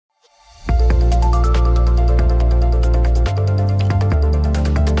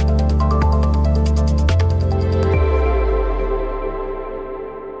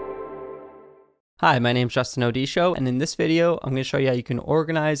Hi, my name is Justin Odisho, and in this video, I'm going to show you how you can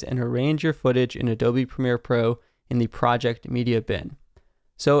organize and arrange your footage in Adobe Premiere Pro in the Project Media bin.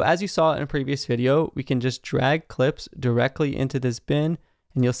 So as you saw in a previous video, we can just drag clips directly into this bin,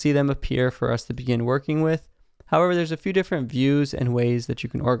 and you'll see them appear for us to begin working with. However, there's a few different views and ways that you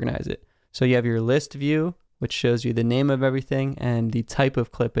can organize it. So you have your list view, which shows you the name of everything and the type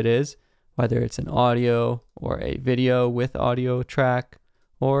of clip it is, whether it's an audio or a video with audio track,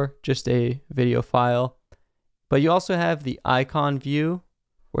 or just a video file. But you also have the icon view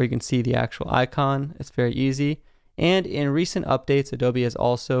where you can see the actual icon. It's very easy. And in recent updates, Adobe has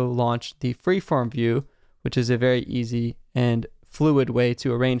also launched the Freeform View, which is a very easy and fluid way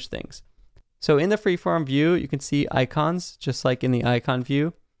to arrange things. So in the Freeform View, you can see icons just like in the icon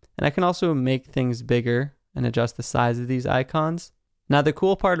view. And I can also make things bigger and adjust the size of these icons. Now the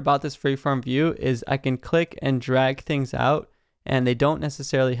cool part about this Freeform View is I can click and drag things out, and they don't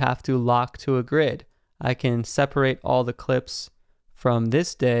necessarily have to lock to a grid. I can separate all the clips from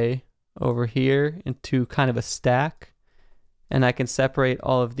this day over here into kind of a stack, and I can separate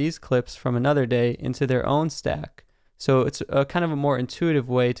all of these clips from another day into their own stack. So it's a kind of a more intuitive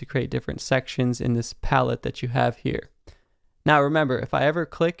way to create different sections in this palette that you have here. Now remember, if I ever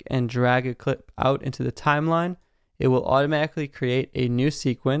click and drag a clip out into the timeline, it will automatically create a new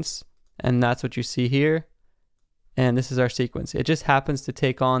sequence, and that's what you see here. And this is our sequence. It just happens to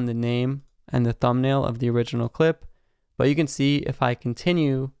take on the name and the thumbnail of the original clip. But you can see if I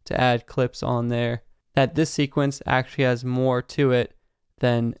continue to add clips on there, that this sequence actually has more to it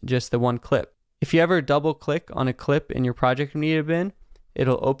than just the one clip. If you ever double click on a clip in your Project Media bin,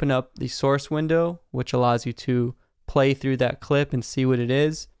 it'll open up the source window, which allows you to play through that clip and see what it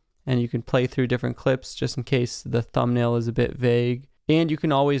is. And you can play through different clips just in case the thumbnail is a bit vague. And you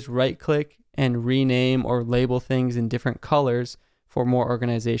can always right click and rename or label things in different colors for more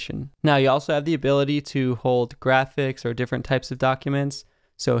organization. Now you also have the ability to hold graphics or different types of documents.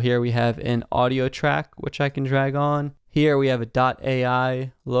 So here we have an audio track, which I can drag on. Here we have a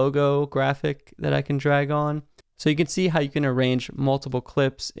 .ai logo graphic that I can drag on. So you can see how you can arrange multiple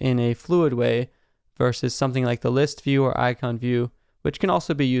clips in a fluid way versus something like the list view or icon view, which can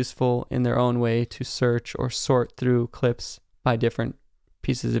also be useful in their own way to search or sort through clips by different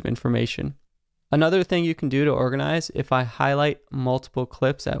pieces of information. Another thing you can do to organize, if I highlight multiple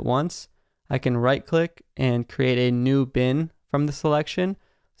clips at once, I can right click and create a new bin from the selection.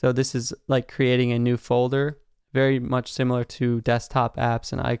 So this is like creating a new folder, very much similar to desktop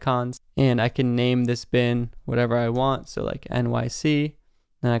apps and icons. And I can name this bin whatever I want. So like NYC,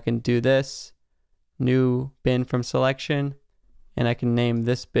 then I can do this, new bin from selection, and I can name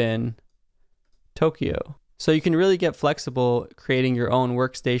this bin Tokyo. So you can really get flexible creating your own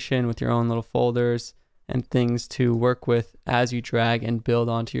workstation with your own little folders and things to work with as you drag and build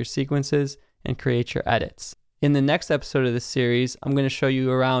onto your sequences and create your edits. In the next episode of this series, I'm going to show you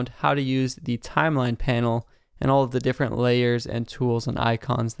around how to use the timeline panel and all of the different layers and tools and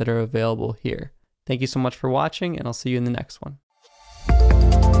icons that are available here. Thank you so much for watching, and I'll see you in the next one.